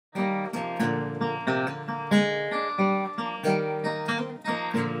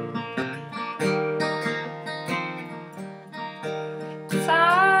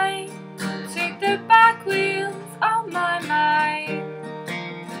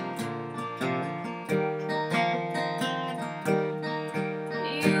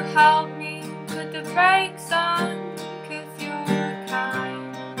help me put the brakes on, 'cause you're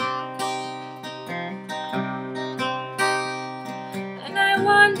kind. And I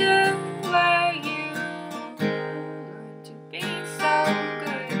wonder where you learned to be so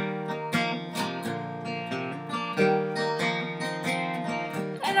good.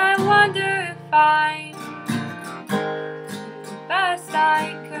 And I wonder if I'm the best I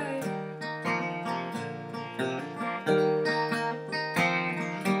could.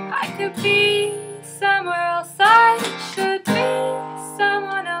 I could be somewhere else, I should be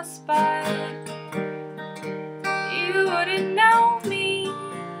someone else, but you wouldn't know me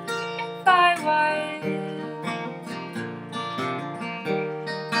if I was.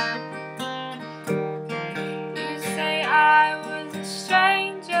 You say I was a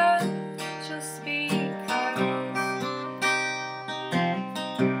stranger just because,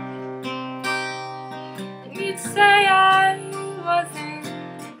 and you'd say I wasn't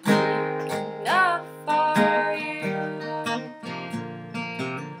enough for you.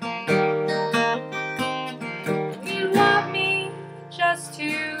 You want me just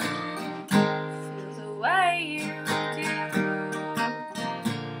to feel the way you do.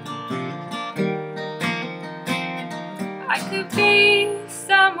 I could be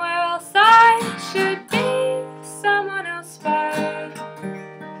somewhere else, I should be someone else, but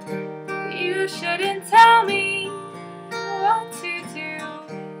you shouldn't tell me what to do.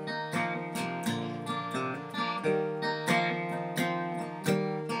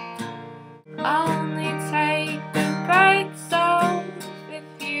 I'll only take the brakes off if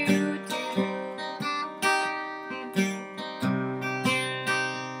you do.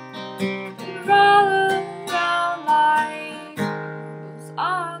 And roll around like bubbles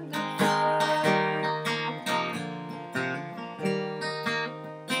on the floor.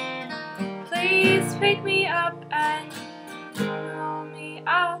 Please pick me up and roll me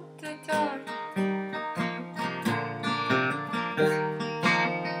out the door.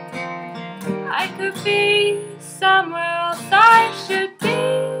 I could be somewhere else, I should be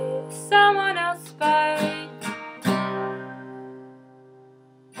someone else, but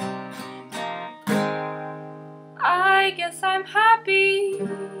I guess I'm happy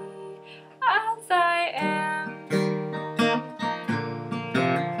as I am.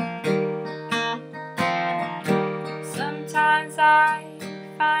 Sometimes I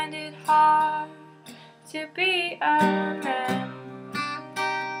find it hard to be a man.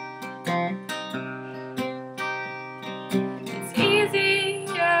 It's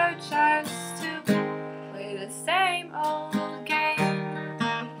easier just to play the same old game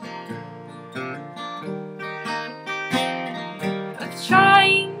of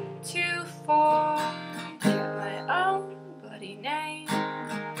trying to forget my own bloody name.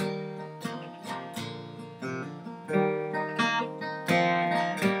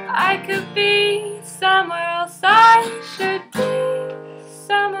 I could be somewhere else, I should